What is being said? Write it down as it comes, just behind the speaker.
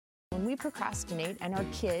when we procrastinate, and our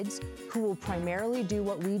kids, who will primarily do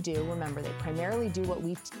what we do, remember, they primarily do what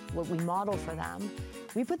we model for them,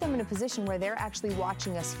 we put them in a position where they're actually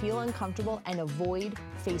watching us feel uncomfortable and avoid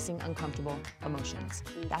facing uncomfortable emotions.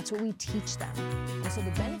 That's what we teach them. And so the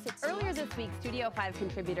benefits... Earlier this week, Studio 5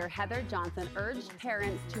 contributor Heather Johnson urged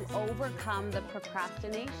parents to overcome the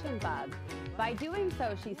procrastination bug. By doing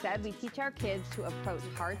so, she said, we teach our kids to approach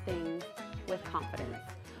hard things with confidence.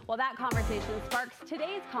 Well, that conversation sparks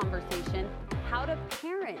today's conversation, how to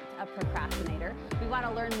parent a procrastinator. We want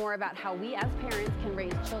to learn more about how we as parents can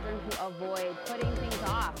raise children who avoid putting things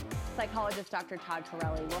off. Psychologist Dr. Todd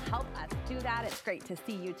Torelli will help us do that. It's great to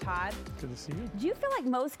see you, Todd. Good to see you. Do you feel like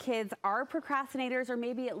most kids are procrastinators, or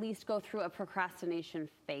maybe at least go through a procrastination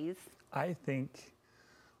phase? I think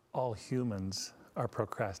all humans are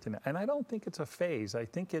procrastinating. And I don't think it's a phase. I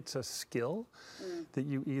think it's a skill that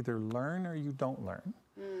you either learn or you don't learn.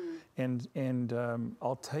 And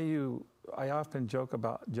I'll tell you, I often joke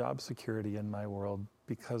about job security in my world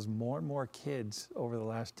because more and more kids over the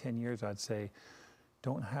last 10 years, I'd say,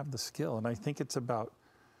 don't have the skill. And I think it's about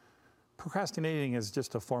procrastinating is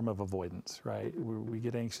just a form of avoidance, right? We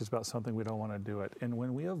get anxious about something, we don't want to do it. And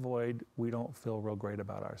when we avoid, we don't feel real great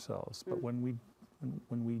about ourselves. But when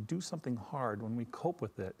we do something hard, when we cope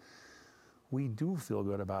with it, we do feel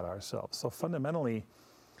good about ourselves. So fundamentally,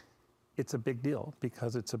 it's a big deal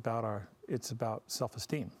because it's about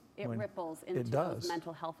self-esteem. It ripples into those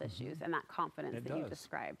mental health issues and that confidence that you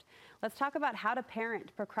described. Let's talk about how to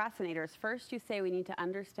parent procrastinators. First, you say we need to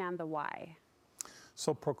understand the why.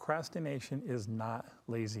 So procrastination is not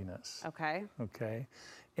laziness. Okay. Okay.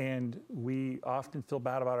 And we often feel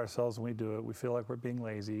bad about ourselves when we do it. We feel like we're being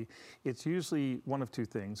lazy. It's usually one of two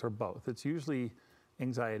things, or both. It's usually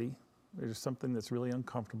anxiety. There's something that's really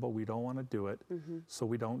uncomfortable. We don't want to do it, so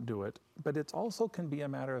we don't do it. But it also can be a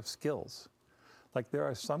matter of skills. Like there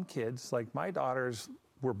are some kids, like my daughters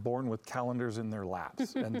were born with calendars in their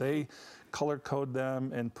laps, and they color code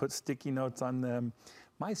them and put sticky notes on them.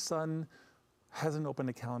 My son hasn't opened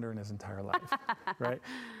a calendar in his entire life, right?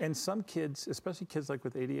 And some kids, especially kids like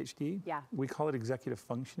with ADHD, we call it executive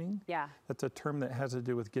functioning. Yeah. That's a term that has to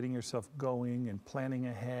do with getting yourself going and planning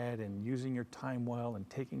ahead and using your time well and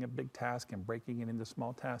taking a big task and breaking it into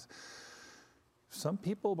small tasks. Some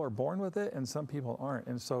people are born with it and some people aren't.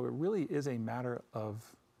 And so it really is a matter of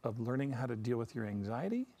learning how to deal with your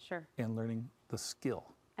anxiety and learning the skill.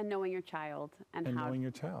 And knowing your child and how knowing your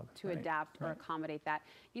child, to adapt or accommodate that.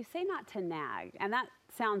 You say not to nag, and that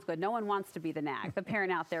sounds good. No one wants to be the nag, the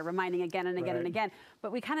parent out there reminding again and again and again.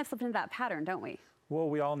 But we kind of slipped into that pattern, don't we? Well,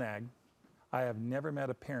 we all nag. I have never met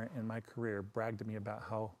a parent in my career brag to me about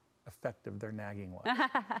how effective their nagging was,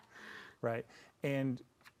 right? And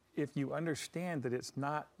if you understand that it's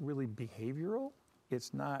not really behavioral,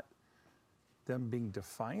 it's not them being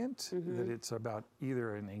defiant, that it's about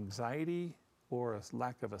either an anxiety or a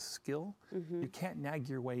lack of a skill, you can't nag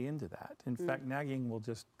your way into that. In fact, nagging will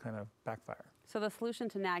just kind of backfire. So the solution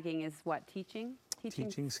to nagging is what? Teaching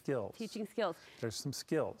skills. Teaching skills. There's some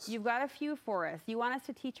skills. You've got a few for us. You want us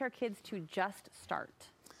to teach our kids to just start.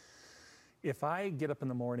 If I get up in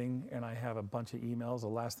the morning and I have a bunch of emails, the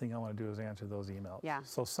last thing I want to do is answer those emails. Yeah.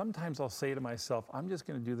 So sometimes I'll say to myself, I'm just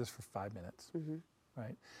going to do this for 5 minutes,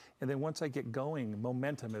 right? And then once I get going,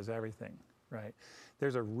 momentum is everything. Right.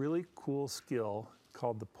 There's a really cool skill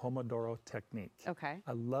called the Pomodoro technique. Okay.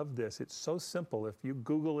 I love this. It's so simple. If you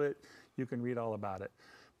Google it, you can read all about it.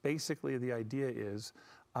 Basically, the idea is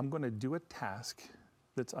I'm going to do a task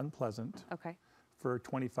that's unpleasant for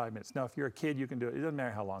 25 minutes. Now, if you're a kid, you can do it. It doesn't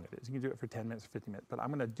matter how long it is. You can do it for 10 minutes or 15 minutes. But I'm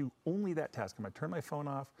going to do only that task. I'm going to turn my phone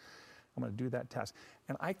off. I'm going to do that task.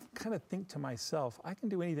 And I kind of think to myself, I can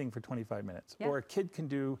do anything for 25 minutes. Or a kid can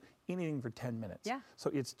do anything for 10 minutes. Yeah.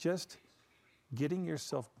 So it's just getting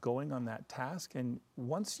yourself going on that task, and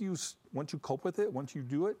once you cope with it, once you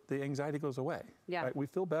do it, the anxiety goes away. Yeah. Right? We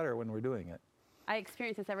feel better when we're doing it. I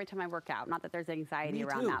experience this every time I work out. Not that there's anxiety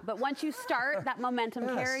around that, but once you start, that momentum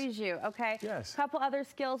carries you. Okay. Yes. A couple other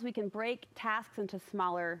skills: we can break tasks into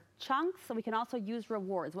smaller chunks. So we can also use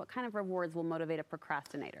rewards. What kind of rewards will motivate a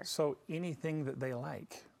procrastinator? So anything that they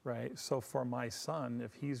like. Right. So for my son,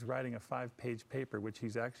 if he's writing a 5-page paper, which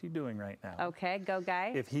he's actually doing right now. Okay, go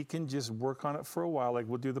guy. If he can just work on it for a while, like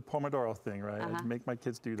we'll do the Pomodoro thing, right? I make my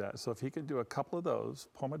kids do that. So if he can do a couple of those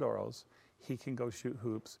Pomodoros, he can go shoot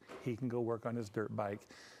hoops. He can go work on his dirt bike.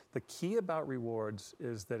 The key about rewards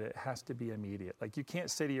is that it has to be immediate. Like you can't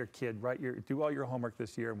say to your kid, do all your homework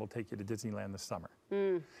this year and we'll take you to Disneyland this summer.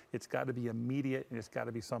 It's got to be immediate, and it's got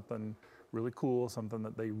to be something really cool, something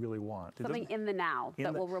that they really want. Something in the now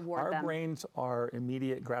that will reward them. Our brains are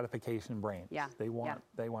immediate gratification brains. Yeah. They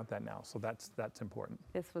want that now. So that's important.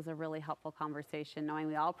 This was a really helpful conversation, knowing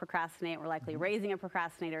we all procrastinate. We're likely raising a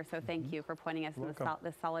procrastinator. So thank you for pointing us in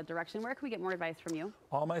this solid direction. Where can we get more advice from you?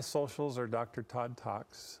 All my socials are Dr. Todd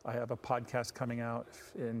Talks. I have a podcast coming out,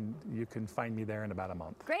 and you can find me there in about a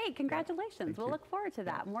month. Great. Congratulations. Yeah. We'll look forward to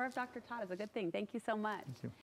that. More of Dr. Todd is a good thing. Thank you so much. Thank you.